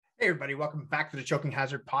Hey, everybody, welcome back to the Choking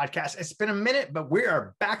Hazard podcast. It's been a minute, but we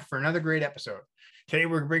are back for another great episode. Today,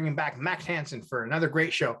 we're bringing back Max Hansen for another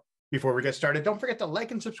great show. Before we get started, don't forget to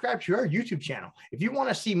like and subscribe to our YouTube channel. If you want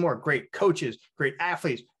to see more great coaches, great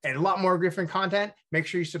athletes, and a lot more different content, make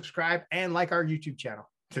sure you subscribe and like our YouTube channel.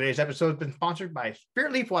 Today's episode has been sponsored by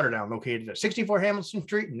Spirit Leaf Waterdown, located at 64 Hamilton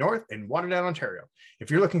Street North in Waterdown, Ontario. If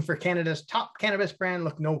you're looking for Canada's top cannabis brand,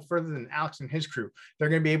 look no further than Alex and his crew. They're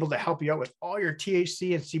going to be able to help you out with all your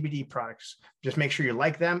THC and CBD products. Just make sure you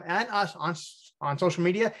like them and us on social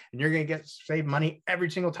media, and you're going to save money every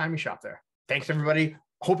single time you shop there. Thanks, everybody.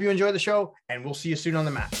 Hope you enjoy the show, and we'll see you soon on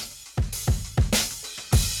the mat.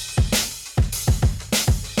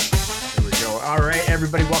 All right,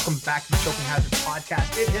 everybody, welcome back to the Choking Hazard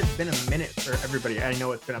podcast. It has been a minute for everybody. I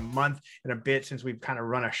know it's been a month and a bit since we've kind of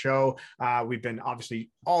run a show. We've been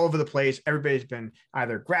obviously all over the place. Everybody's been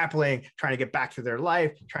either grappling, trying to get back to their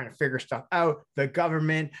life, trying to figure stuff out. The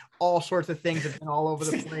government, all sorts of things have been all over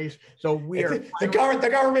the place. So we are the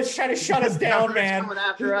government's trying to shut us down, man. Coming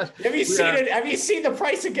after us. Have you seen it? Have you seen the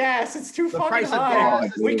price of gas? It's too fucking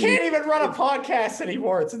high. We can't even run a podcast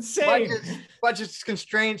anymore. It's insane. Budgets,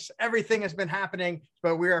 constraints, everything has been happening,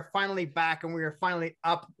 but we are finally back and we are finally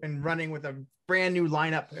up and running with a brand new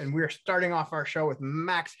lineup. And we are starting off our show with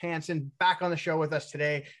Max Hansen back on the show with us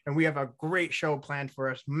today. And we have a great show planned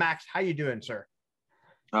for us. Max, how you doing, sir?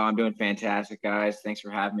 Oh, I'm doing fantastic, guys. Thanks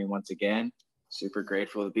for having me once again. Super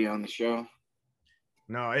grateful to be on the show.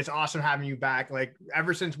 No, it's awesome having you back. Like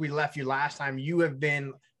ever since we left you last time, you have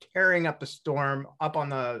been tearing up the storm, up on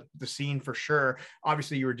the scene for sure.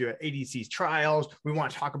 Obviously, you were doing ADC's trials. We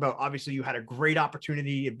want to talk about, obviously, you had a great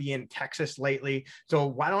opportunity to be in Texas lately. So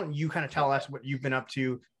why don't you kind of tell us what you've been up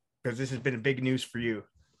to? Because this has been big news for you.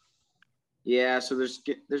 Yeah, so there's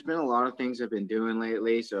been a lot of things I've been doing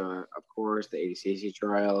lately. So, of course, the ADCC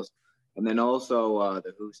trials, and then also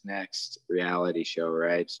the Who's Next reality show,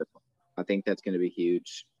 right? So I think that's going to be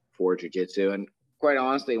huge for jiu-jitsu. And quite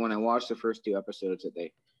honestly, when I watched the first two episodes that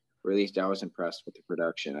they released, I was impressed with the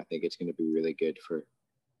production. I think it's going to be really good for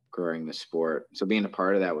growing the sport. So being a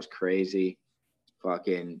part of that was crazy.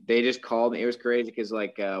 They just called me. It was crazy because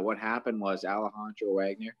what happened was Alejandro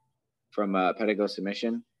Wagner from Pedigo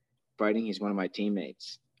Submission Fighting. He's one of my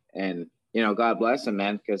teammates, and God bless him,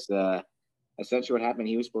 man, because essentially what happened,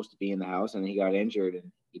 he was supposed to be in the house and he got injured,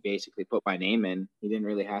 and he basically put my name in. He didn't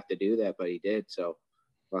really have to do that, but he did. So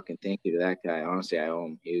thank you to that guy. Honestly, I owe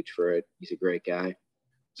him huge for it. He's a great guy.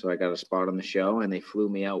 So I got a spot on the show, and they flew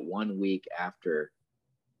me out 1 week after,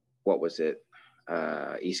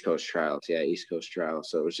 East Coast trials. Yeah, East Coast trials.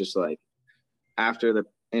 So it was just like after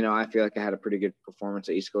I feel like I had a pretty good performance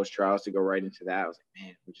at East Coast trials to go right into that. I was like,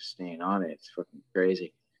 man, we're just staying on it. It's fucking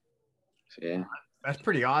crazy. So, yeah. That's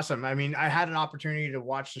pretty awesome. I mean, I had an opportunity to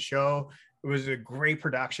watch the show. It was a great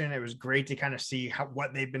production. It was great to kind of see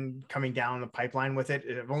what they've been coming down the pipeline with it.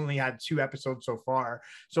 I've only had 2 episodes so far.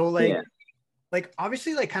 So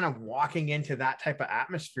obviously kind of walking into that type of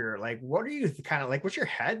atmosphere, what are you kind of what's your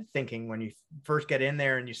head thinking when you first get in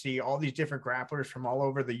there and you see all these different grapplers from all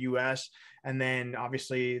over the US, and then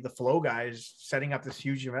obviously the Flow guys setting up this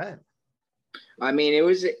huge event? I mean, it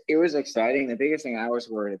was exciting. The biggest thing I was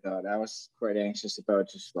worried about, I was quite anxious about,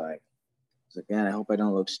 man, I hope I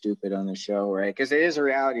don't look stupid on the show, right? Because it is a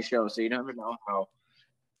reality show, so you never know how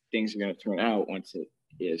things are going to turn out once it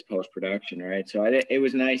is post-production, right? So it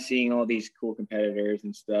was nice seeing all these cool competitors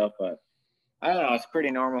and stuff, but I don't know, it's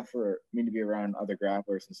pretty normal for me to be around other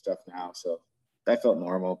grapplers and stuff now, so that felt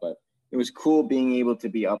normal. But it was cool being able to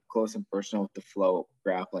be up close and personal with the Flow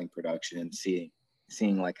grappling production and seeing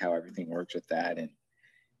how everything works with that, and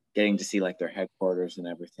getting to see their headquarters and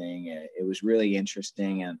everything. It was really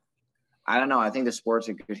interesting, and I don't know, I think the sport's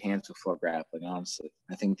in good hands with Flow grappling, honestly.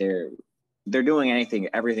 I think they're doing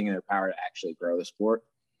everything in their power to actually grow the sport,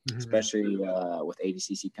 especially with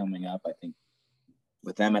ADCC coming up. I think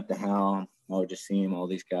with them at the helm, just seeing all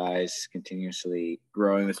these guys continuously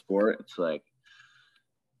growing the sport, it's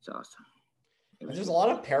awesome. There's a lot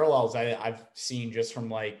of parallels I've seen just from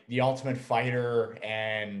the Ultimate Fighter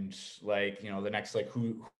and the next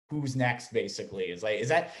who's next basically is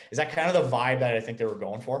that kind of the vibe that I think they were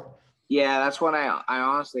going for. Yeah, that's what I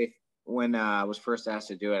honestly, when I was first asked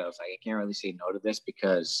to do it, I was like, I can't really say no to this,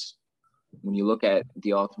 because when you look at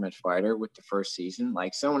the Ultimate Fighter with the first season,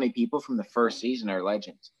 so many people from the first season are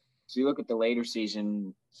legends. So you look at the later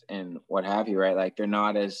seasons and what have you, right? They're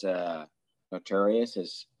not as notorious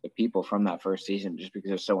as the people from that first season, just because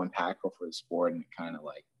they're so impactful for the sport, and kind of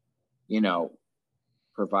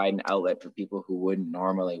provide an outlet for people who wouldn't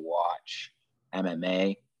normally watch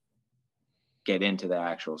MMA get into the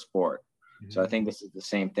actual sport. So I think this is the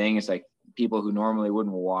same thing. It's like people who normally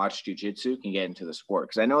wouldn't watch jiu-jitsu can get into the sport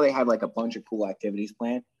because I know they have like a bunch of cool activities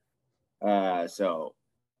planned. So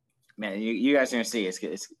man, you guys are gonna see it's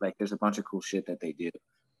like there's a bunch of cool shit that they do.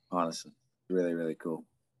 Honestly, really, really cool.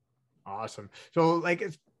 Awesome. So like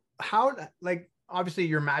it's how like obviously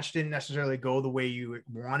your match didn't necessarily go the way you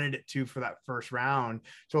wanted it to for that first round.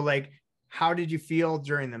 So like how did you feel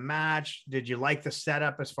during the match? Did you like the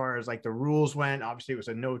setup as far as like the rules went? Obviously it was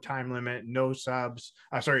a no time limit, no subs.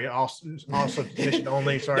 Sorry, all submission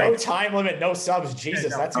only. Sorry. No time limit, no subs.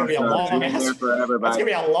 Jesus, that's gonna be a long ass. That's gonna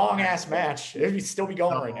be a long ass match. It would still be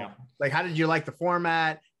going right now. Like, how did you like the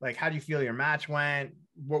format? Like, how do you feel your match went?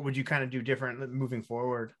 What would you kind of do different moving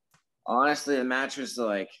forward? Honestly, the match was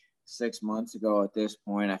like 6 months ago. At this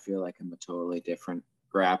point, I feel like I'm a totally different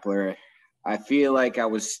grappler. I feel like I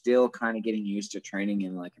was still kind of getting used to training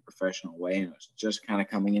in like a professional way, and it was just kind of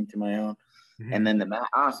coming into my own. Mm-hmm. And then the match,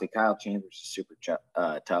 honestly, Kyle Chambers is super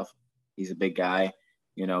tough. He's a big guy.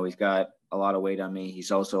 You know, he's got a lot of weight on me. He's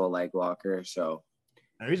also a leg locker, so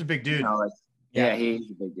he's a big dude. You know, like, yeah, he's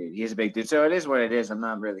a big dude. He's a big dude. So it is what it is. I'm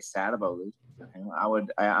not really sad about losing. I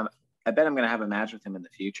bet I'm going to have a match with him in the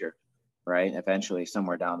future, right? Eventually,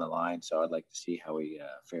 somewhere down the line. So I'd like to see how we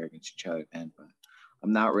fare against each other then. But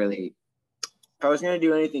I'm not really. If I was going to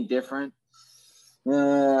do anything different,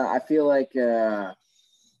 I feel like, man,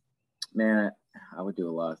 I would do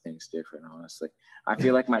a lot of things different. Honestly, I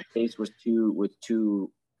feel like my pace was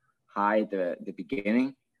too high at the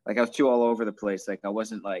beginning. Like I was too all over the place. Like I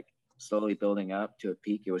wasn't like slowly building up to a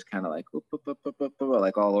peak. It was kind of like whoop, whoop, whoop, whoop, whoop, whoop,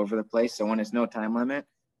 like all over the place. So when it's no time limit,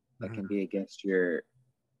 that can be against you,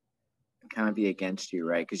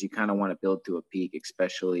 right? Because you kind of want to build to a peak,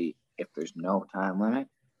 especially if there's no time limit.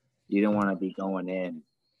 You don't want to be going in,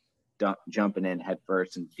 jumping in head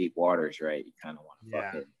first in deep waters, right? You kind of want to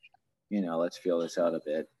fuck it. You know, let's feel this out a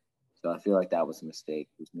bit. So I feel like that was a mistake,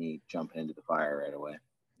 was me jumping into the fire right away.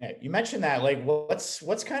 Yeah, you mentioned that. Like,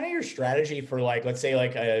 what's kind of your strategy for like, let's say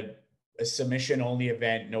like a submission only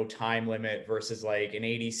event, no time limit versus like an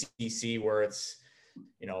ADCC where it's,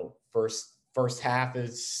 you know, first half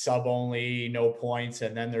is sub only, no points,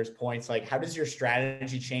 and then there's points. Like, how does your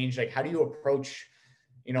strategy change? Like, how do you approach,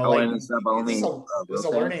 you know, like sub only? It's a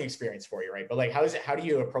learning experience for you, right? But like, how do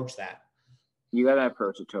you approach that? You got to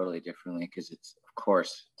approach it totally differently because it's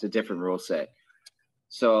a different rule set.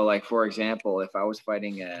 So, like, for example, if I was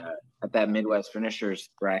fighting at that Midwest finishers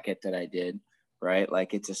bracket that I did, right?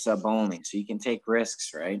 Like, it's a sub only. So you can take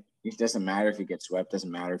risks, right? It doesn't matter if you get swept.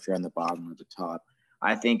 Doesn't matter if you're on the bottom or the top.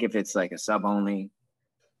 I think if it's like a sub only,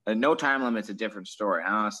 a no time limit's a different story.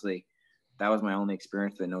 Honestly, that was my only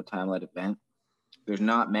experience with a no time limit event. There's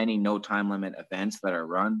not many no time limit events that are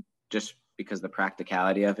run just because of the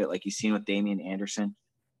practicality of it. Like you've seen with Damian Anderson,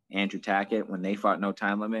 Andrew Tackett, when they fought no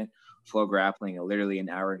time limit, Flow Grappling, literally an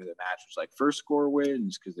hour into the match was like first score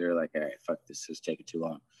wins because they're like, all right, fuck this is taking too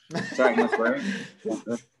long. Sorry, no swearing.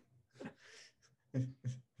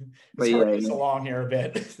 But yeah, so long here a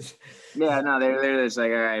bit. Yeah, no, they're just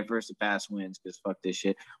like, all right, first to pass wins because fuck this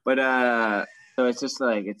shit. But so it's just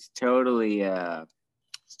like it's totally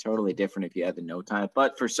different if you have the no time.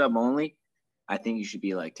 But for sub only, I think you should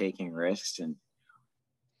be like taking risks and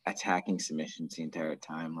attacking submissions the entire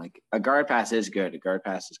time. Like a guard pass is good.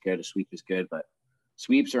 A sweep is good, but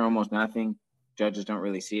sweeps are almost nothing. Judges don't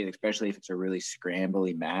really see it, especially if it's a really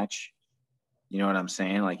scrambly match. You know what I'm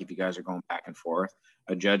saying? Like if you guys are going back and forth,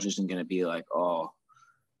 a judge isn't going to be like, oh,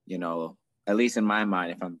 you know, at least in my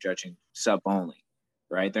mind, if I'm judging sub only,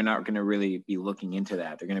 right? They're not going to really be looking into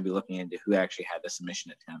that. They're going to be looking into who actually had the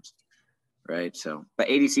submission attempts, right? So, but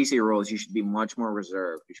ADCC rules, you should be much more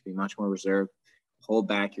reserved. Hold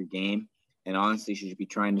back your game. And honestly, you should be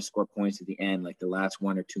trying to score points at the end, like the last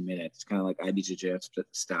 1 or 2 minutes. It's kind of like IBJJF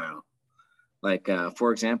style. Like,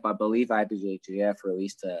 for example, I believe IBJJF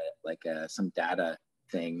released some data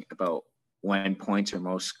thing about when points are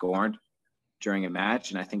most scored during a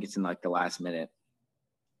match. And I think it's in like the last minute,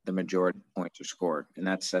 the majority of points are scored. And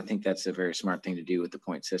I think that's a very smart thing to do with the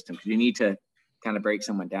point system. Because you need to kind of break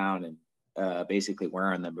someone down and basically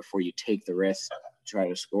wear on them before you take the risk to try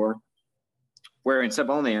to score. Where in sub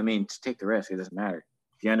only, I mean, to take the risk, it doesn't matter.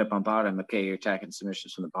 If you end up on bottom, okay, you're attacking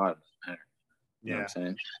submissions from the bottom. It doesn't matter. You know what I'm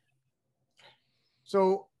saying?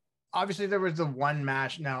 So obviously there was the one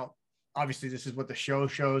match. Now, obviously this is what the show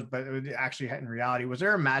shows, but it actually in reality, was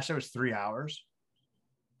there a match that was 3 hours?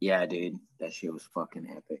 Yeah, dude, that shit was fucking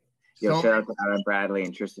epic. Yo, shout out to Adam Bradley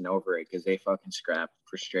and Tristan Overett because they fucking scrapped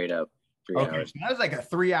for straight up 3 hours. So that was like a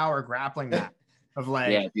 3 hour grappling match of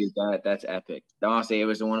like. Yeah, dude, that's epic. Honestly, it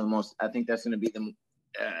was one of the most. I think that's going to be the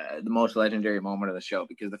most legendary moment of the show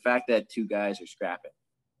because the fact that two guys are scrapping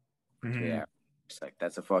 3 hours. It's like,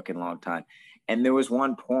 that's a fucking long time. And there was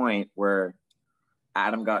one point where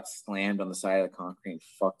Adam got slammed on the side of the concrete and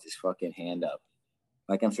fucked his fucking hand up.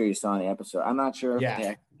 Like, I'm sure you saw in the episode. I'm not sure.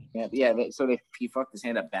 Yeah. He fucked his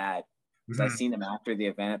hand up bad. Because I seen him after the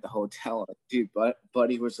event at the hotel. Dude,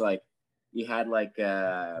 Buddy was like, he had like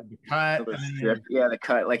cut. The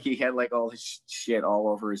cut. Like, he had like all this shit all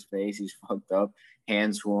over his face. He's fucked up,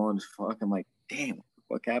 hands swollen as fuck. I'm like, damn,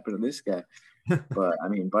 what happened to this guy? But I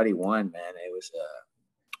mean, Buddy won, man. It was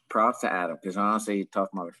props to Adam, because honestly, tough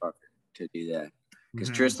motherfucker to do that. Because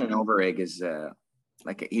Tristan Overegg is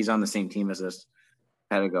like, he's on the same team as us,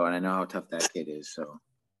 Pedigo, and I know how tough that kid is. So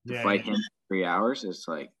to fight him 3 hours, it's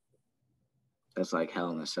like, that's like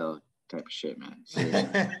hell in a cell type of shit, man.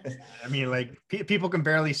 I mean, like, people can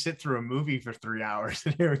barely sit through a movie for 3 hours,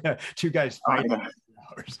 and here we got two guys fighting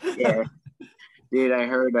for 3 hours. Yeah, dude, I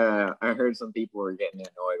heard some people were getting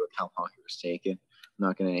annoyed with how long it was taking. I'm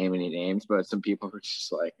not going to name any names, but some people were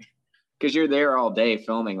just like, because you're there all day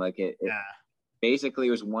filming, like it basically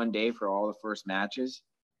was one day for all the first matches,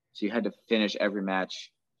 so you had to finish every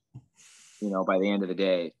match, by the end of the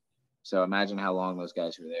day. So imagine how long those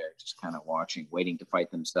guys were there, just kind of watching, waiting to fight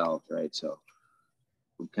themselves, right? So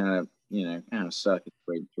we kind of suck at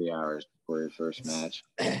waiting 3 hours before your first match.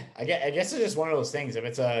 I guess it's just one of those things. If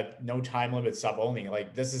it's a no time limit sub only,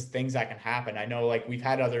 like, this is things that can happen. I know, like, we've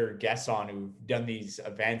had other guests on who've done these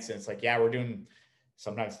events, and it's like, yeah, we're doing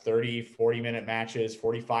sometimes 30, 40-minute matches,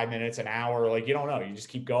 45 minutes, an hour. Like, you don't know. You just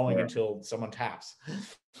keep going until someone taps.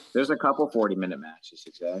 There's a couple 40-minute matches,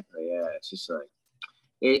 exactly. Yeah, it's just like,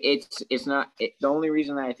 it's not the only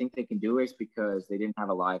reason that I think they can do it is because they didn't have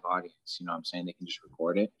a live audience. You know what I'm saying? They can just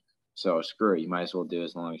record it. So screw it. You might as well do it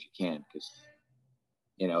as long as you can, because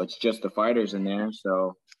it's just the fighters in there.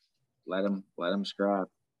 So let them scrap.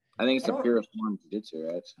 I think it's the purest form of jiu-jitsu,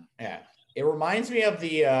 right? So. Yeah. It reminds me of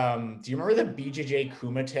the do you remember the BJJ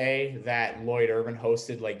Kumite that Lloyd Irvin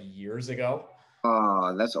hosted like years ago?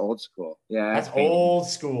 Oh, that's old school. Yeah, that's old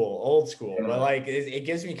school. Yeah. But like, it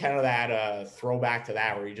gives me kind of that throwback to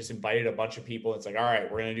that, where you just invited a bunch of people. It's like, all right,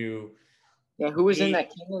 we're gonna do. Yeah, who was in that?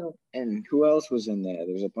 Keenan, and who else was in there?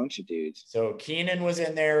 There's a bunch of dudes. So Keenan was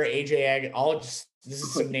in there. AJ this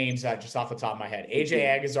is some names that just off the top of my head.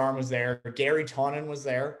 AJ Agazarm was there. Gary Tonin was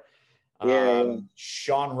there.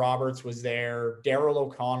 Sean Roberts was there. Daryl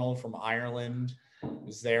O'Connell from Ireland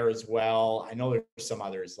was there as well. I know there's some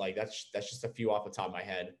others. Like, that's just a few off the top of my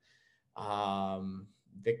head.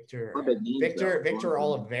 Victor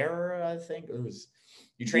Oliveira, I think it was.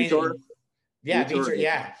 You trained. Vitor,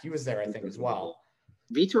 he was there, I think, as well.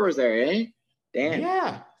 Vitor was there, eh? Damn.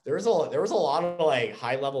 Yeah, there was a lot of like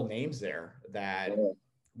high level names there that. Yeah.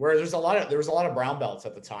 Where there was a lot of brown belts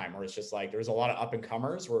at the time, where it's just like there was a lot of up and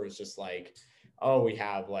comers, where it's just like, oh, we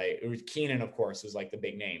have like, it was Keenan, of course, was like the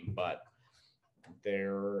big name, but they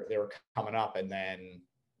were coming up, and then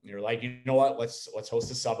you're like, you know what, let's host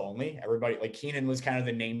a sub only. Everybody, like, Keenan was kind of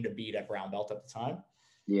the name to beat at brown belt at the time.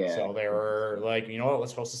 Yeah. So they were like, you know what,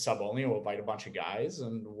 let's host a sub only. We'll invite a bunch of guys,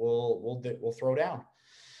 and we'll throw down.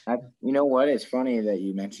 You know what? It's funny that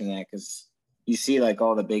you mentioned that, because you see like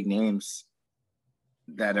all the big names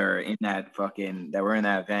that are in that were in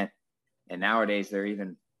that event, and nowadays they're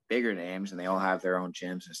even bigger names, and they all have their own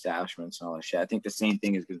gyms and establishments and all that shit. I think the same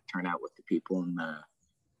thing is going to turn out with the people in the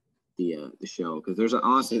show, because there's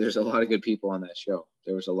a lot of good people on that show.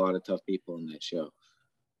 There was a lot of tough people in that show.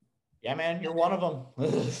 Yeah, man, you're one of them.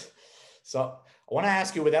 So I want to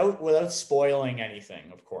ask you, without spoiling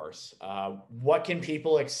anything, of course, what can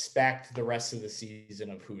people expect the rest of the season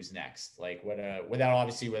of Who's Next? Like,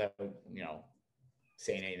 without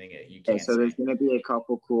saying anything you can't. So there's going to be a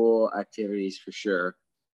couple cool activities for sure.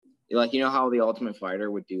 Like, how the Ultimate Fighter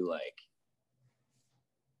would do, like,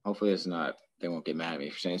 hopefully they won't get mad at me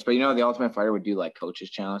for saying this, but the Ultimate Fighter would do like coaches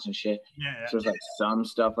challenge and shit. Yeah. So there's like some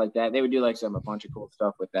stuff like that. They would do like a bunch of cool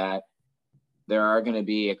stuff with that. There are going to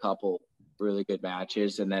be a couple really good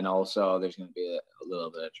matches, and then also there's going to be a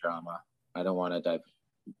little bit of drama. I don't want to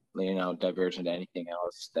diverge into anything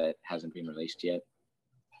else that hasn't been released yet,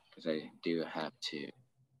 because I do have to.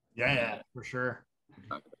 Yeah, for sure.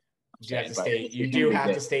 You do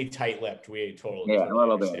have to stay tight-lipped. We totally. Yeah, a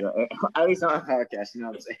little bit. At least on a podcast, you know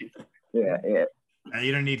what I'm saying? Yeah.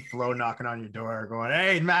 You don't need Flo knocking on your door going,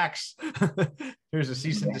 "Hey, Max, here's a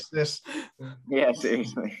cease and desist." Yeah,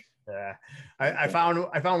 seriously. Yeah, I found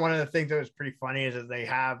one of the things that was pretty funny is that they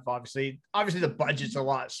have obviously the budget's a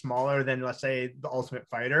lot smaller than, let's say, the Ultimate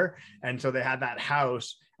Fighter, and so they had that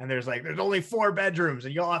house, and there's only 4 bedrooms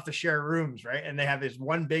and you all have to share rooms, right? And they have this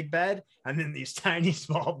one big bed and then these tiny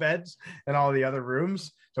small beds in all the other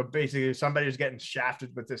rooms. So basically somebody was getting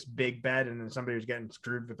shafted with this big bed and then somebody was getting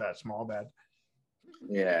screwed with that small bed.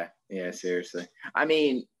 Yeah, seriously. I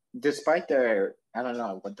mean, despite their, I don't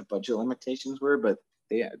know what the budget limitations were, but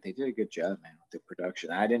they did a good job, man, with the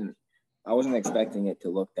production. I wasn't expecting it to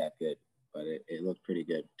look that good, but it looked pretty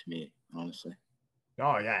good to me, honestly.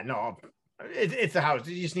 Oh yeah, no, it's a house.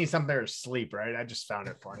 You just need something there to sleep, right? I just found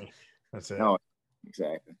it funny. That's it. No,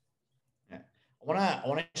 exactly. Yeah. I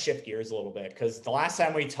want to shift gears a little bit because the last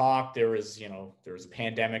time we talked, there was a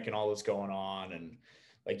pandemic and all this going on, and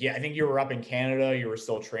I think you were up in Canada, you were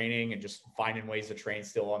still training and just finding ways to train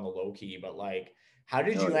still on the low key. But how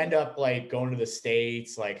did you end up going to the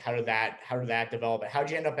States? How did that develop? How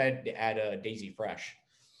did you end up at Daisy Fresh?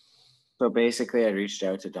 So basically, I reached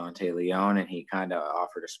out to Dante Leon, and he kind of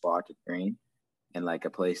offered a spot to train and a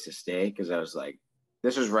place to stay because I was like,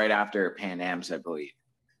 this was right after Pan Am's, I believe.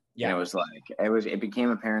 Yeah, and it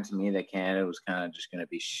became apparent to me that Canada was kind of just going to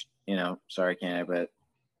be, sorry Canada, but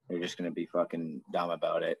they're just going to be fucking dumb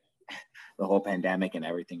about it. The whole pandemic and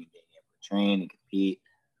everything, and being able to train and compete,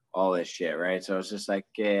 all this shit, right? So I was just like,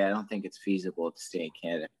 I don't think it's feasible to stay in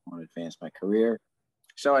Canada if I want to advance my career.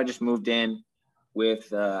 So I just moved in with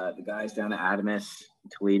the guys down at Adamus,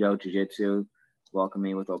 Toledo Jiu-Jitsu, welcomed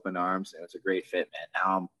me with open arms. It was a great fit,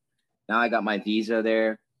 man. Now I got my visa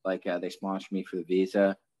there. They sponsored me for the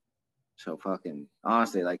visa. So fucking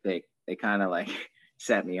honestly, they kind of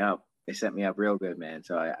set me up. They set me up real good, man.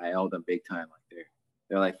 So I owe them big time.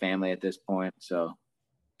 They're like family at this point. So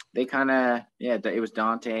they kind of, it was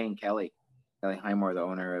Dante and Kelly Highmore, the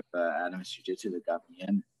owner of Adamus Jiu-Jitsu, that got me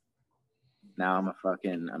in. Now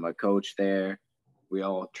I'm a coach there. We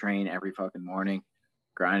all train every fucking morning,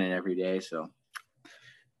 grinding every day. So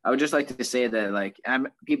I would just like to say that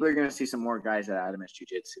people are going to see some more guys at Adamus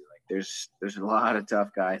Jiu-Jitsu. There's a lot of tough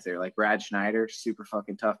guys there. Brad Schneider, super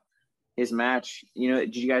fucking tough. His match,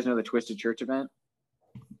 did you guys know the Twisted Church event?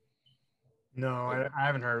 No, I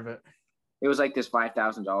haven't heard of it. It was this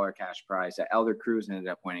 $5,000 cash prize that Elder Cruz ended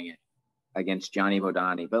up winning it against Johnny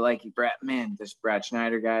Bodani. But this Brad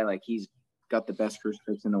Schneider guy, he's got the best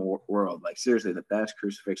crucifix in the world. Seriously, the best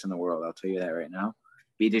crucifix in the world. I'll tell you that right now.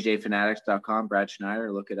 BJJfanatics.com, Brad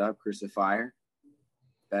Schneider, look it up. Crucifier,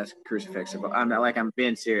 best crucifix. I'm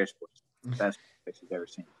being serious. Best crucifix you've ever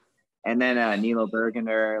seen. And then Nilo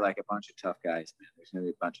Bergener, a bunch of tough guys, man. There's gonna be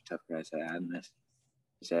a bunch of tough guys that add this.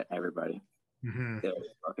 Just everybody. Mm-hmm. They're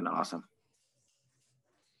fucking awesome.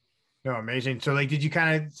 No, amazing. So did you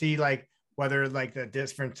kind of see whether the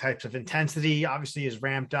different types of intensity obviously is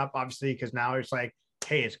ramped up, obviously, because now it's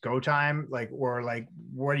hey, it's go time, or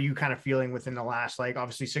what are you kind of feeling within the last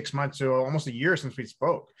obviously 6 months or almost a year since we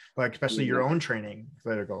spoke, especially your own training,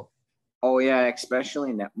 Political? Oh yeah,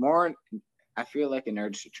 especially now. I feel like an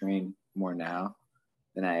urge to train more now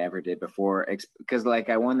than I ever did before, because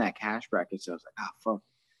I won that cash bracket, so I was like, oh fuck,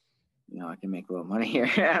 I can make a little money here.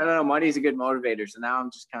 I don't know, money's a good motivator. So now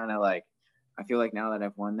I'm just kind of I feel like now that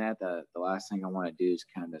I've won that, the last thing I want to do is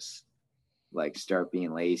kind of start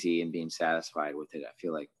being lazy and being satisfied with it. I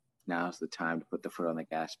feel like now's the time to put the foot on the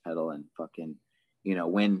gas pedal and fucking,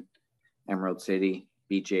 win Emerald City,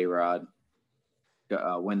 beat J-Rod,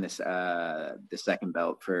 win this the second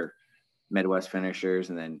belt for Midwest finishers,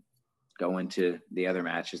 and then go into the other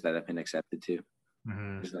matches that I've been accepted to.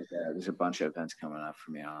 Mm-hmm. There's a bunch of events coming up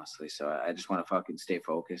for me, honestly. So I just want to fucking stay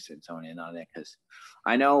focused and zone in on it, because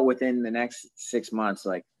I know within the next 6 months,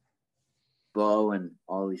 Bo and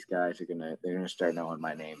all these guys they're gonna start knowing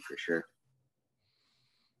my name for sure.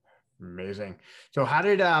 Amazing. So how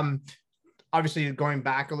did obviously going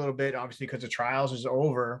back a little bit, obviously because the trials is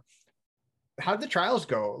over, how did the trials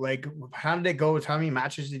go? How did it go? How many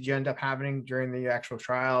matches did you end up having during the actual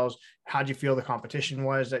trials? How did you feel the competition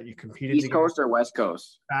was that you competed? East Coast or West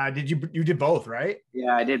Coast? You did both, right?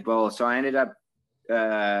 Yeah, I did both. So I ended up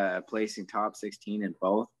placing top 16 in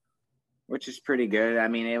both, which is pretty good. I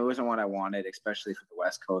mean, it wasn't what I wanted, especially for the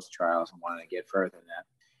West Coast trials. I wanted to get further than that.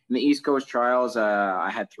 In the East Coast trials,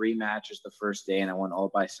 I had 3 matches the first day, and I won all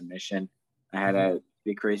by submission. I had a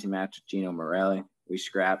big crazy match with Gino Morelli. We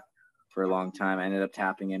scrapped for a long time. I ended up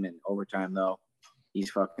tapping him in overtime, though.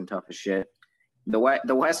 He's fucking tough as shit. The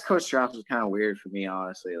West Coast trials was kind of weird for me,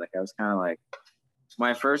 honestly. I was kind of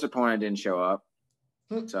my first opponent didn't show up,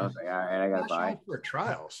 so I was like, all right, I gotta buy for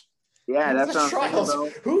trials. Yeah, that's what trials.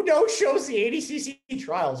 Who shows the ADCC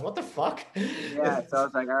trials? What the fuck? Yeah, so I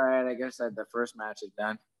was like, all right, I guess the first match is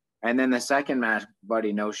done. And then the second match,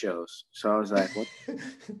 buddy, no shows. So I was like, what the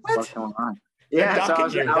fuck's going on? They're Yeah, so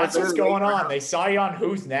ducking you. I was That's what's literally going waiting on. They saw you on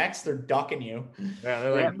Who's Next. They're ducking you. Yeah,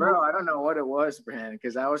 they're Yeah, like, bro, I don't know what it was, Brandon,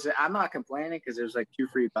 because I'm not complaining because there's like 2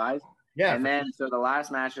 free buys. yeah, And then so the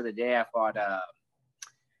last match of the day, I fought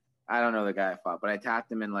I don't know the guy I fought, but I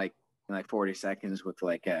tapped him in like 40 seconds with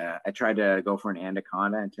like I tried to go for an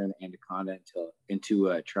anaconda and turn the anaconda into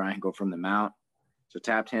a triangle from the mount. So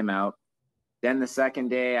tapped him out. Then the second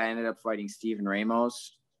day, I ended up fighting Steven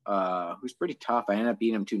Ramos, who's pretty tough. I ended up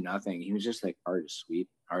beating him 2-0. He was just like hard to sweep,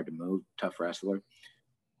 hard to move, tough wrestler,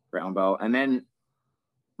 brown belt. And then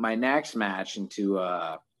my next match into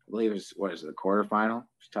I believe it was, what is it, the quarterfinal,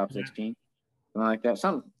 top 16, something like that.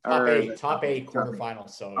 Top eight quarterfinal.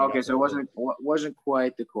 So okay, so it wasn't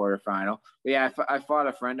quite the quarterfinal. But yeah, I fought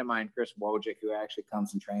a friend of mine, Chris Wojcik, who actually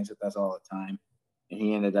comes and trains with us all the time. And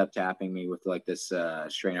he ended up tapping me with like this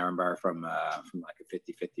straight armbar from like a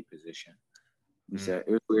 50-50 position. So it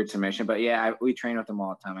was a weird submission, but yeah, we train with him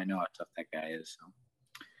all the time. I know how tough that guy is, so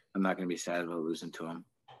I'm not going to be sad about losing to him.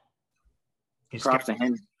 Props to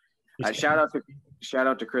him. Shout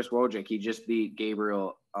out to Chris Wojcik. He just beat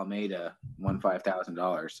Gabriel Almeida, won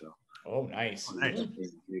 $5,000. So nice.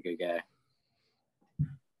 He's a good guy.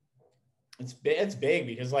 It's big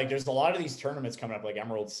because like there's a lot of these tournaments coming up like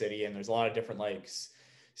Emerald City, and there's a lot of different like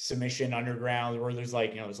submission underground where there's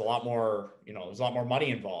like, there's a lot more money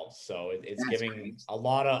involved. So it's giving crazy. A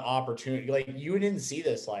lot of opportunity. Like you didn't see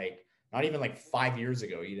this like not even like 5 years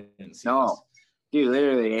ago. You didn't see this. Dude,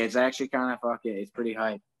 literally, it's actually kind of it's pretty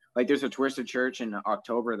hype. Like there's a Twisted Church in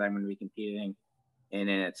October that I'm going to be competing, and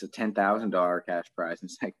then it's a $10,000 cash prize. And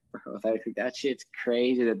it's like, bro, that shit's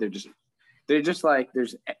crazy that they're just like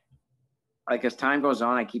there's. Like as time goes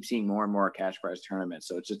on, I keep seeing more and more cash prize tournaments.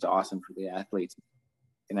 So it's just awesome for the athletes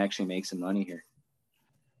and actually make some money here.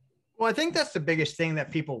 Well, I think that's the biggest thing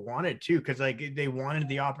that people wanted too, because like they wanted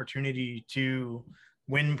the opportunity to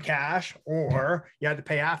win cash or you had to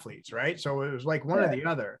pay athletes, right? So it was like one or the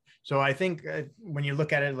other. So I think when you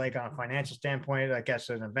look at it like on a financial standpoint, I guess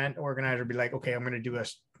an event organizer would be like, okay, I'm going to do a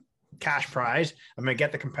cash prize. I'm going to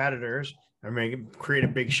get the competitors. I'm going to create a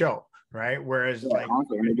big show. Right. Whereas like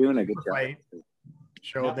you're doing a good fight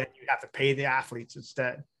show, then you have to pay the athletes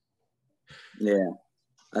instead. Yeah.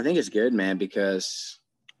 I think it's good, man, because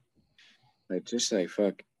like just like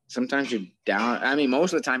fuck. Sometimes you're down. I mean,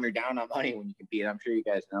 most of the time you're down on money when you compete. I'm sure you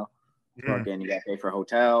guys know. Fucking you gotta pay for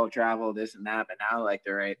hotel, travel, this and that. But now like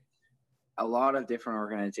a lot of different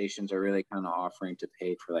organizations are really kind of offering to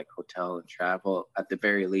pay for like hotel and travel at the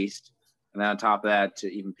very least. And then on top of that,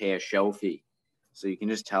 to even pay a show fee. So you can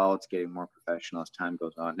just tell it's getting more professional as time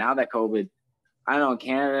goes on. Now that COVID, I don't know, in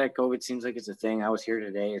Canada, COVID seems like it's a thing. I was here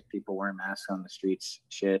today as people wearing masks on the streets,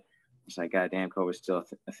 shit. It's like, goddamn, COVID's still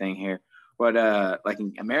a thing here. But like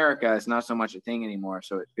in America, it's not so much a thing anymore.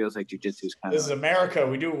 So it feels like jiu-jitsu is kind of. This is America.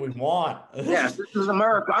 We do what we want. Yes, this is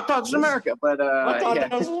America. I thought this was America, but I thought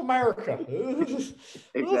that was America.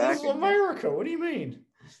 Exactly. This is America. What do you mean?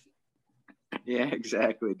 Yeah,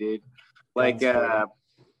 exactly, dude. Like,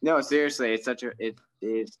 no, seriously,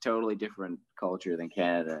 it's totally different culture than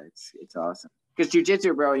Canada. It's awesome because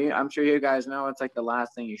jiu-jitsu, bro. I'm sure you guys know it's like the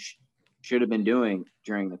last thing you should have been doing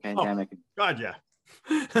during the pandemic. Oh, God, yeah.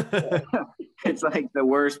 It's like the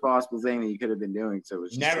worst possible thing that you could have been doing. So it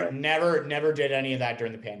was just never did any of that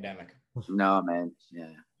during the pandemic. No, man. Yeah,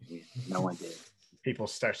 no one did. People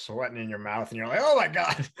start sweating in your mouth, and you're like, "Oh my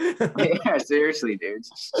God!" Yeah, seriously, dude.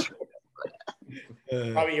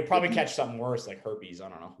 You probably catch something worse like herpes. I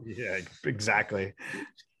don't know. Yeah, exactly.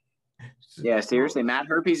 Yeah, seriously, Matt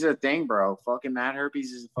herpes is a thing, bro. Fucking Matt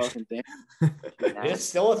herpes is a fucking thing. It's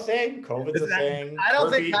still a thing. COVID's a thing. I don't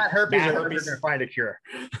think Matt herpes is ever going to find a cure.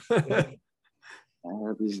 Matt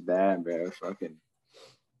herpes is bad, bro. Fucking.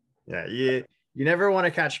 Yeah, you never want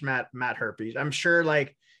to catch Matt herpes. I'm sure,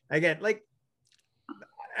 like, again, like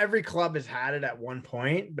every club has had it at one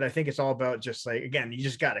point, but I think it's all about just like, again, you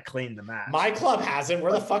just got to clean the mat. My club hasn't.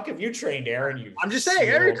 Where the fuck have you trained, Aaron? I'm just saying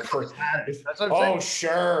every club had it. That's what I'm saying.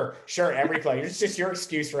 Sure. Every club. It's just your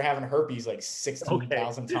excuse for having herpes like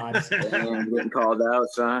 16,000 times. Getting called out,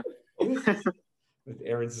 son.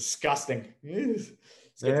 Aaron's disgusting. He's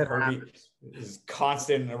got herpes. There's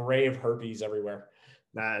constant array of herpes everywhere.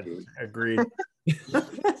 Agreed.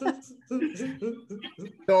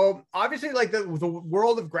 So obviously, like the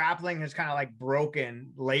world of grappling has kind of like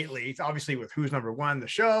broken lately. It's obviously with Who's Number One, the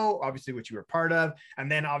show, obviously which you were part of,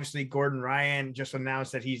 and then obviously Gordon Ryan just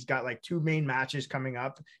announced that he's got like 2 main matches coming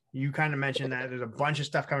up. You kind of mentioned that there's a bunch of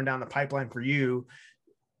stuff coming down the pipeline for you,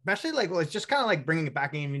 especially like, well, it's just kind of like bringing it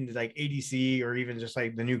back even to like ADC or even just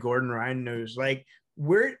like the new Gordon Ryan news. Like,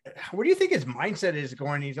 where do you think his mindset is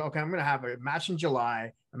going? He's okay. I'm going to have a match in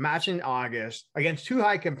July, a match in August against two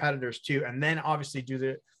high competitors too, and then obviously do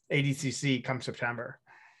the ADCC come September.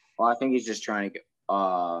 Well, I think he's just trying to get.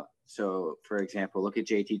 So for example, look at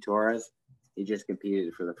JT Torres. He just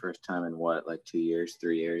competed for the first time in what, like 2 years,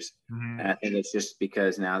 3 years, and I think it's just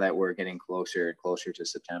because now that we're getting closer and closer to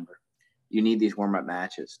September, you need these warm up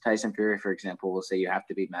matches. Tyson Fury, for example, will say you have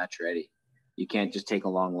to be match ready. You can't just take a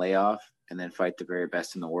long layoff and then fight the very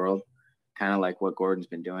best in the world. Kind of like what Gordon's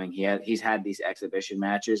been doing. He's had these exhibition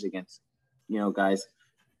matches against, guys,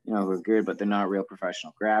 who are good, but they're not real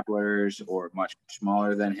professional grapplers or much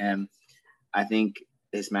smaller than him. I think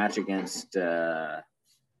his match against Philippe,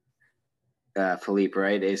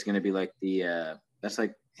 right, is going to be like that's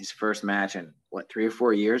like his first match in 3 or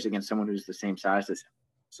 4 years against someone who's the same size as him.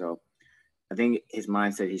 So I think his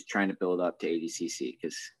mindset, he's trying to build up to ADCC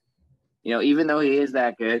because, even though he is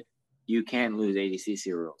that good, you can lose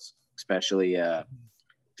ADCC rules, especially if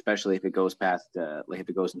it goes past, if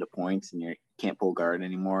it goes into points and you can't pull guard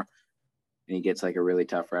anymore, and he gets like a really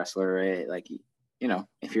tough wrestler, right? Like,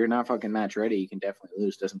 if you're not fucking match ready, you can definitely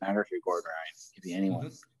lose. Doesn't matter if you're Gordon Ryan, it could be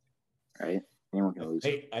anyone, right? Anyone can lose.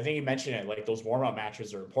 I think you mentioned it. Like those warm up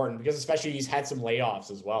matches are important because especially he's had some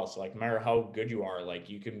layoffs as well. So like, no matter how good you are, like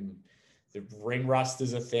the ring rust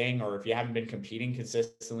is a thing, or if you haven't been competing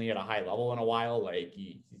consistently at a high level in a while, like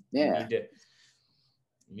you need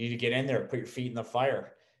to get in there, put your feet in the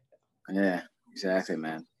fire. Yeah, exactly,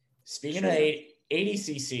 man. Speaking of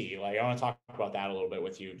ADCC, like I want to talk about that a little bit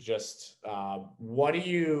with you. Just that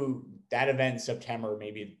event in September,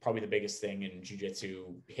 probably the biggest thing in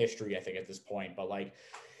jiu-jitsu history, I think, at this point. But like,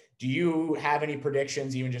 do you have any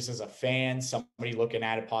predictions, even just as a fan, somebody looking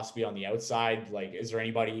at it possibly on the outside? Like, is there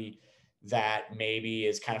anybody that maybe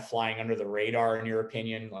is kind of flying under the radar in your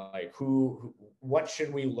opinion? Like what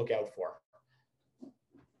should we look out for?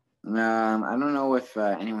 I don't know if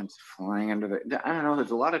anyone's flying under the. I don't know.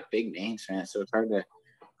 There's a lot of big names, man, so it's hard to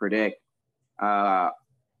predict. I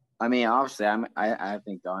mean, obviously, I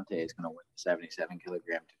think Dante is going to win the 77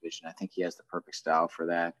 kilogram division. I think he has the perfect style for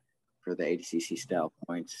that, for the ADCC style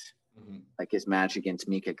points. Mm-hmm. Like his match against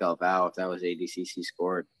Mika Galvao, if that was ADCC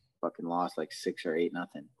scored, fucking lost like 6 or 8-0,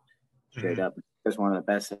 straight up. He was one of the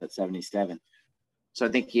best at 77. So I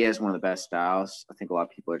think he has one of the best styles. I think a lot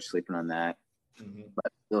of people are sleeping on that. Mm-hmm.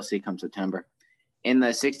 But you'll see come September. In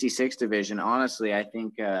the 66 division, honestly, I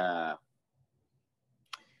think, I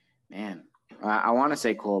want to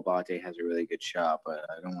say Cole Abate has a really good shot, but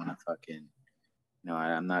I don't want to fucking,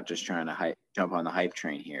 I'm not just trying to jump on the hype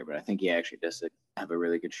train here, but I think he actually does have a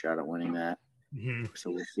really good shot at winning that. Mm-hmm.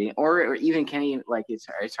 So we'll see. Or even Kenny, like it's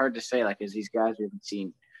hard to say, like, as these guys we haven't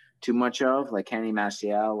seen too much of, like Kenny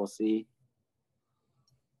Maciel, we'll see.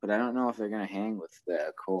 But I don't know if they're going to hang with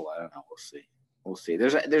Cole. I don't know. We'll see. We'll see.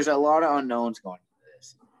 There's a lot of unknowns going into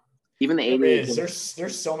this. Even the 88.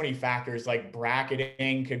 There's so many factors. Like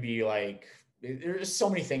bracketing could be like, there's so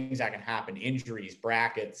many things that can happen. Injuries,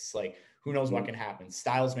 brackets, like who knows what can happen.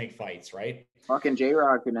 Styles make fights, right? Fucking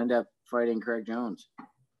J-Rod could end up fighting Craig Jones.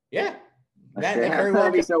 Yeah. That very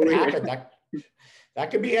well could happen. That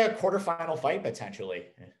could be a quarterfinal fight potentially.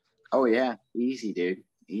 Oh yeah. Easy, dude.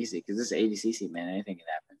 Easy. Because this is ADCC, man. Anything can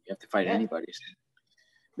happen. You have to fight anybody. So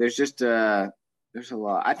there's just there's a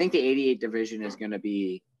lot. I think the 88 division is going to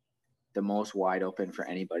be the most wide open for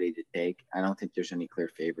anybody to take. I don't think there's any clear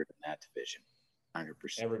favorite in that division.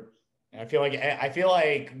 100%. I feel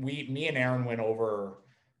like me and Aaron went over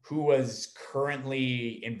who was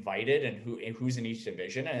currently invited and who's in each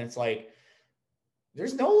division, and it's like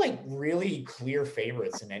there's no like really clear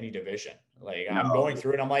favorites in any division. Like I'm going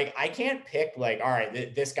through it, I'm like I can't pick like, all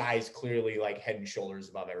right, this guy is clearly like head and shoulders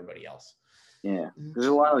above everybody else. Yeah, there's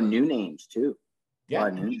a lot of new names too.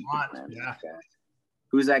 Yeah,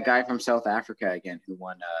 Who's that guy from South Africa again who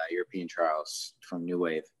won European trials from New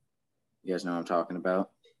Wave? You guys know what I'm talking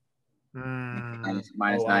about? Minus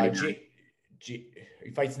 99. He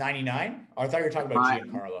fights 99? Oh, I thought you were talking about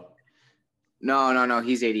Giancarlo. No.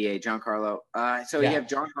 He's 88. Giancarlo. You have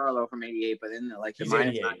Giancarlo from 88, but then the he's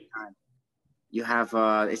minus 88. 99. You have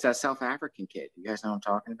it's that South African kid. You guys know what I'm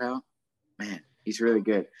talking about? Man, he's really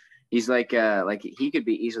good. He's like he could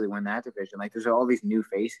be easily win that division. Like there's all these new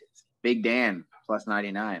faces. Big Dan plus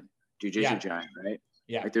 99, jiu-jitsu giant, right?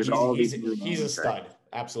 Yeah. Like there's he's a stud. Right?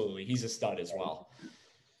 Absolutely, he's a stud as well.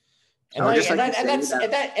 And,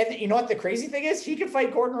 you know what the crazy thing is? He could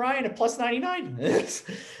fight Gordon Ryan at plus 99.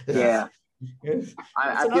 Yeah.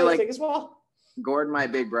 I feel like thing as well. Gordon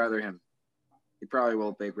might big brother him. He probably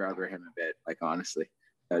will big brother him a bit. Like honestly,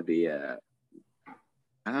 that'd be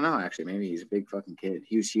I don't know, actually. Maybe he's a big fucking kid.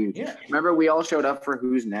 He was huge. Yeah. Remember, we all showed up for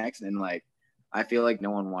Who's Next, and like I feel like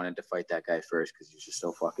no one wanted to fight that guy first because he's just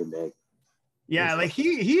so fucking big. Yeah, like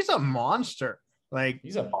he's a monster. Like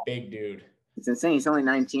He's a big dude. It's insane. He's only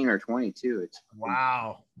 19 or 22.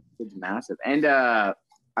 Wow. It's massive. And I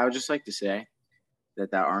would just like to say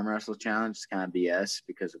that arm wrestle challenge is kind of BS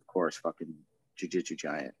because, of course, fucking Jiu-Jitsu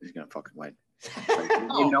Giant is going to fucking win.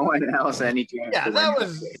 Like, no one else any chance. Yeah, to that win.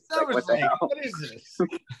 was what is this?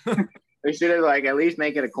 They should have at least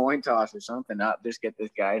make it a coin toss or something. Not just get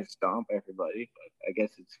this guy to stomp everybody. But I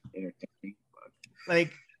guess it's entertaining. But.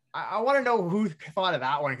 Like, I want to know who thought of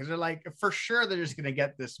that one because they're like, for sure, they're just gonna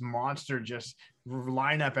get this monster, just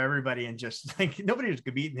line up everybody and just like nobody was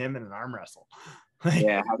beating him in an arm wrestle.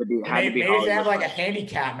 Yeah, maybe they have like a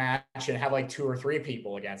handicap match and have like 2 or 3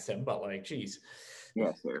 people against him. But like, geez,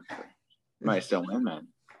 yeah, seriously, might still win, man.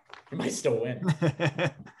 He might still win.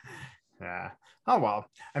 Yeah. Oh well.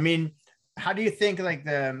 I mean, how do you think like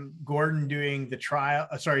the Gordon doing the trial?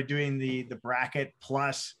 Doing the bracket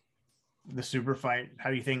plus the super fight?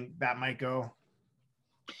 How do you think that might go?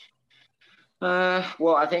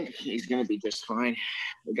 Well, I think he's going to be just fine.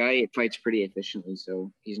 The guy fights pretty efficiently,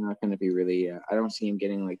 so he's not going to be really. I don't see him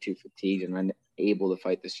getting like too fatigued and unable to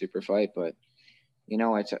fight the super fight. But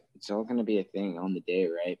it's all going to be a thing on the day,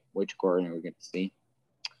 right? Which Gordon are we going to see?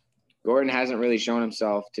 Gordon hasn't really shown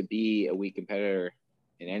himself to be a weak competitor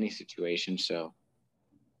in any situation, so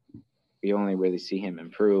we only really see him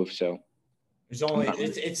improve. So.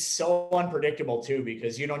 It's so unpredictable too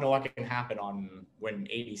because you don't know what can happen when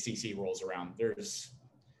ADCC rolls around. There's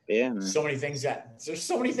so many things that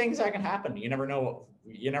can happen. You never know.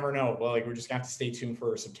 Well, like we're just gonna have to stay tuned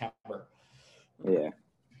for September. Yeah,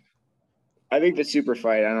 I think the super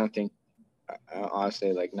fight. I don't think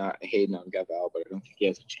honestly, like not hating on Gaval, but I don't think he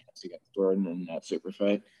has a chance against Gordon in that super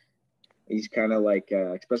fight. He's kind of like,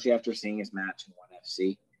 especially after seeing his match in ONE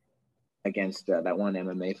FC. Against that one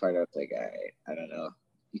MMA fighter, I was like, I don't know.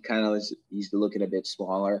 He kind of he's looking a bit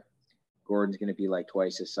smaller. Gordon's going to be like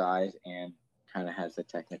twice his size and kind of has the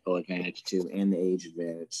technical advantage too and the age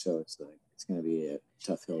advantage. So it's going to be a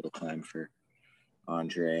tough hill to climb for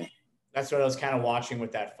Andre. That's what I was kind of watching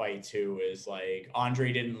with that fight too. Is like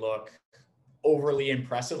Andre didn't look overly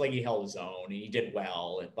impressive. Like he held his own, he did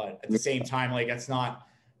well, but at the same time, like that's not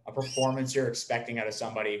a performance you're expecting out of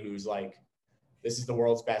somebody who's like. This is the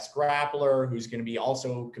world's best grappler who's going to be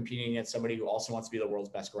also competing against somebody who also wants to be the world's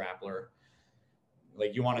best grappler.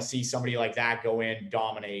 Like you want to see somebody like that go in,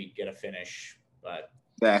 dominate, get a finish. But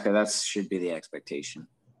exactly, that should be the expectation.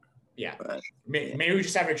 Yeah, but, maybe we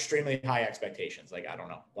just have extremely high expectations. Like I don't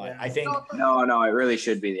know, but I think no, it really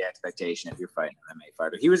should be the expectation if you're fighting an MMA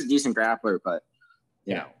fighter. He was a decent grappler, but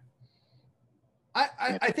yeah.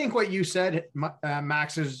 I think what you said,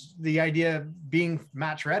 Max, is the idea of being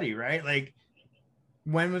match ready, right? Like.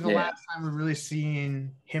 When was the last time we're really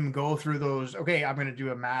seeing him go through those? Okay, I'm going to do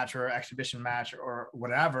a match or exhibition match or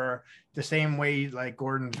whatever. The same way like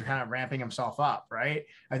Gordon's kind of ramping himself up, right?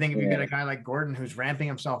 I think if you get a guy like Gordon who's ramping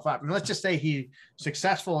himself up, and let's just say he's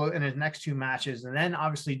successful in his next 2 matches, and then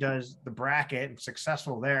obviously does the bracket and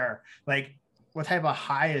successful there. Like, what type of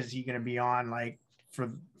high is he going to be on? Like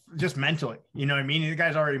for just mentally, you know what I mean? The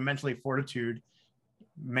guy's already mentally fortitude,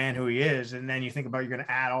 man, who he is, and then you think about you're going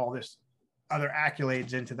to add all this. Other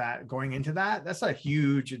accolades into that going into that's a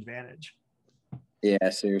huge advantage. Yeah,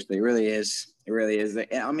 seriously, it really is. It really is.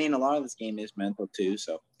 I mean, a lot of this game is mental too.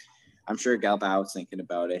 So I'm sure Galbao was thinking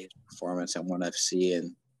about it, his performance at ONE FC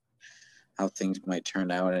and how things might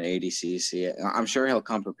turn out at ADCC. I'm sure he'll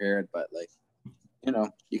come prepared, but like,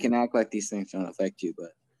 you can act like these things don't affect you, but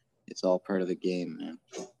it's all part of the game, man.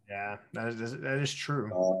 Yeah, that is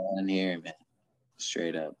true. All in here, man.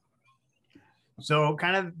 Straight up. So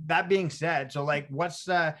kind of that being said, so like what's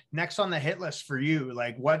next on the hit list for you?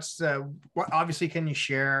 Like what obviously can you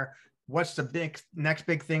share? What's the next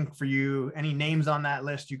big thing for you? Any names on that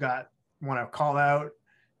list you want to call out?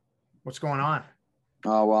 What's going on?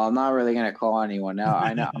 Oh, well, I'm not really going to call anyone now.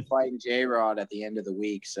 I know I'm fighting J-Rod at the end of the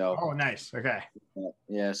week. So. Oh, nice. Okay.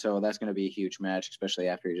 Yeah. So that's going to be a huge match, especially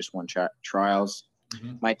after he just won trials.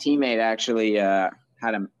 Mm-hmm. My teammate actually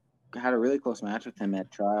had a really close match with him at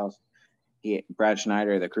trials. Brad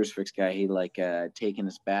Schneider, the crucifix guy, he taken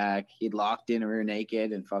us back. He'd locked in rear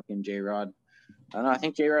naked and fucking J-Rod. I don't know. I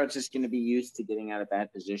think J-Rod's just going to be used to getting out of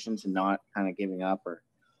bad positions and not kind of giving up or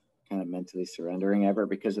kind of mentally surrendering ever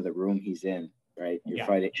because of the room he's in, right? You're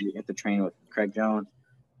fighting. You have to train with Craig Jones,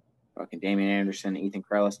 fucking Damian Anderson, Ethan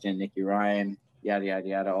Creliston, Nicky Ryan, yada, yada,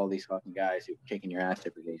 yada, all these fucking guys who are kicking your ass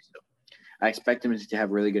every day. So I expect him to have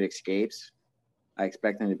really good escapes. I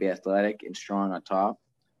expect him to be athletic and strong on top.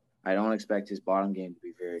 I don't expect his bottom game to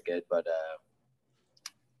be very good, but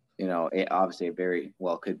you know, it obviously very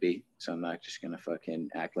well could be. So I'm not just gonna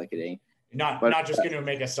fucking act like it ain't. Not just going to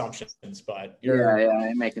make assumptions, but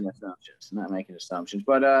I'm making assumptions, not making assumptions.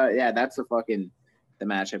 But yeah, that's the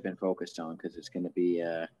match I've been focused on because it's going to be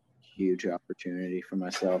a huge opportunity for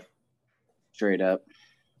myself. Straight up.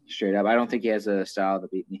 I don't think he has a style to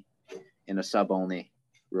beat me in a sub-only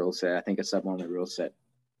rule set. I think a sub-only rule set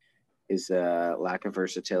is lack of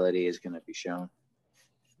versatility is going to be shown.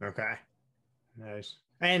 Okay, nice.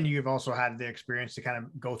 And you've also had the experience to kind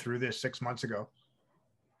of go through this 6 months ago.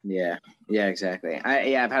 Yeah, exactly.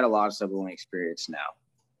 I've had a lot of sub-only experience now.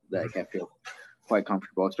 Like I feel quite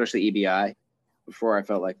comfortable, especially EBI. Before I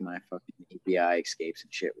felt like my fucking EBI escapes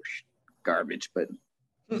and shit was garbage, but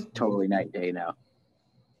it's totally night and day now.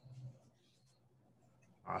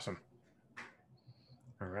 Awesome.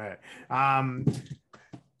 All right.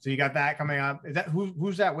 So you got that coming up. Is that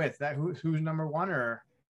who's that with? That who's number one or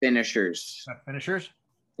finishers? Finishers?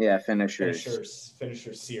 Yeah, finishers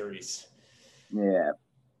series. Yeah.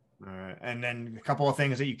 All right. And then a couple of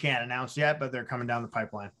things that you can't announce yet, but they're coming down the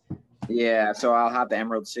pipeline. Yeah. So I'll have the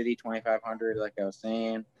Emerald City 2500, like I was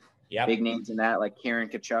saying. Yeah. Big names in that, like Kieran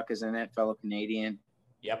Kachuk is in it, fellow Canadian.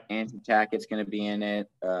 Yep. Andrew Tackett's going to be in it.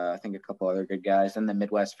 I think a couple other good guys. And the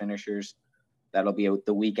Midwest finishers, that'll be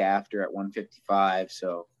the week after at 155.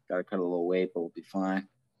 So got to cut a little weight, but we'll be fine.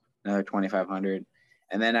 Another 2500.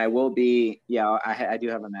 And then I will be, I do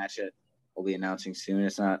have a match that we'll be announcing soon.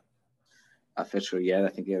 It's not official yet. I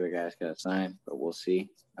think the other guys got to sign, but we'll see.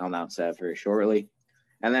 I'll announce that very shortly.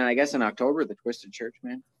 And then I guess in October, the Twisted Church,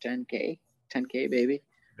 man, 10K, baby.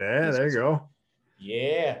 Yeah, there you go.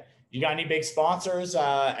 Yeah. You got any big sponsors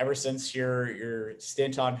ever since your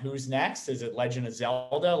stint on Who's Next? Is it Legend of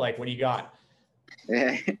Zelda? Like, what do you got?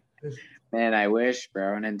 Man, I wish,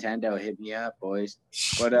 bro. Nintendo, hit me up, boys.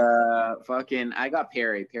 But I got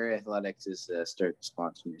Perry. Perry Athletics is starting to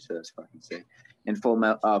sponsor me, so that's fucking sick. And Full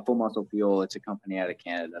Muscle Fuel, it's a company out of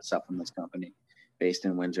Canada, a supplements company based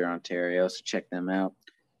in Windsor, Ontario. So check them out.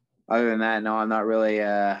 Other than that, no, I'm not really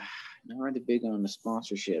big on the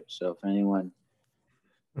sponsorship. So if anyone,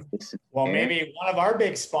 maybe one of our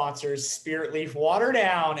big sponsors, Spirit Leaf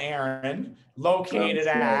Waterdown, Aaron, located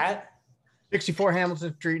at 64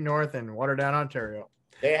 Hamilton Street North in Waterdown, Ontario.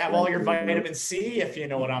 They have all your vitamin C, if you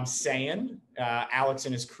know what I'm saying. Alex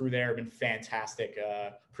and his crew there have been fantastic.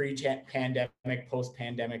 Pre-pandemic,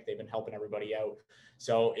 post-pandemic, they've been helping everybody out.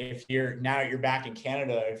 So if you're back in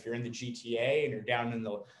Canada, if you're in the GTA and you're down in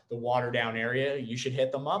the Waterdown area, you should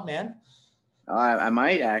hit them up, man. I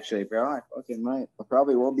might actually, bro. I fucking might. I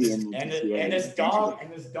probably will be in the GTA. And this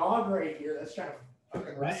dog right here that's trying to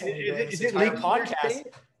fucking wrestle me during this entire podcast.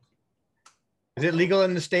 Is it legal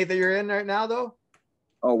in the state that you're in right now, though?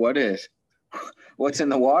 Oh, what is? What's in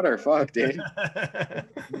the water? Fuck, dude.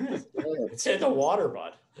 It's in the water,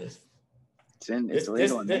 bud. It's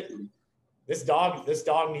legal. This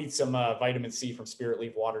dog needs some vitamin C from Spirit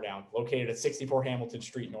Leaf Waterdown, located at 64 Hamilton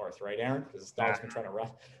Street North, right, Aaron? Because this dog's been trying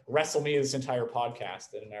to wrestle me this entire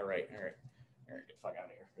podcast. Isn't that right? All right, get the fuck out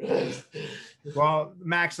of here. Well,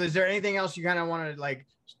 Max, is there anything else you kind of want to like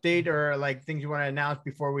state or like things you want to announce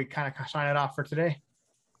before we kind of sign it off for today?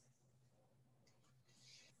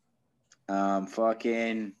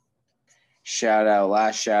 Fucking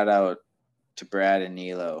last shout out to Brad and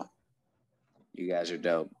Nilo. You guys are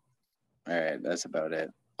dope. All right, that's about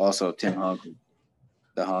it. Also, Tim Honk,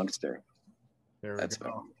 the Honkster. That's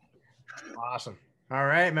about it. Awesome. All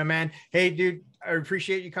right, my man. Hey, dude, I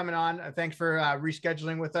appreciate you coming on. Thanks for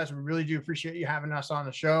rescheduling with us. We really do appreciate you having us on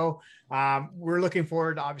the show. We're looking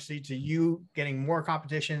forward, obviously, to you getting more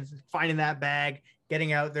competitions, finding that bag,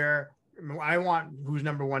 getting out there. I want Who's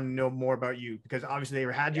Number One to know more about you because obviously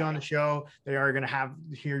they had you on the show. They are going to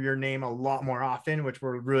hear your name a lot more often, which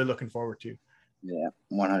we're really looking forward to. Yeah,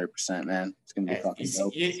 100%, man. It's going to be fucking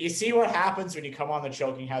dope. You see what happens when you come on the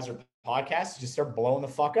Choking Hazard podcast? You just start blowing the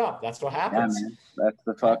fuck up. That's what happens. Yeah, man. That's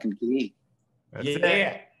the fucking key. That's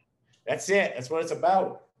it. That's what it's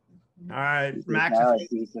about. All right, Max.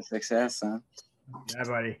 Piece of success, huh? Yeah,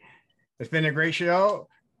 buddy. It's been a great show.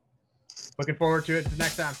 Looking forward to it the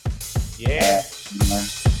next time. Yeah.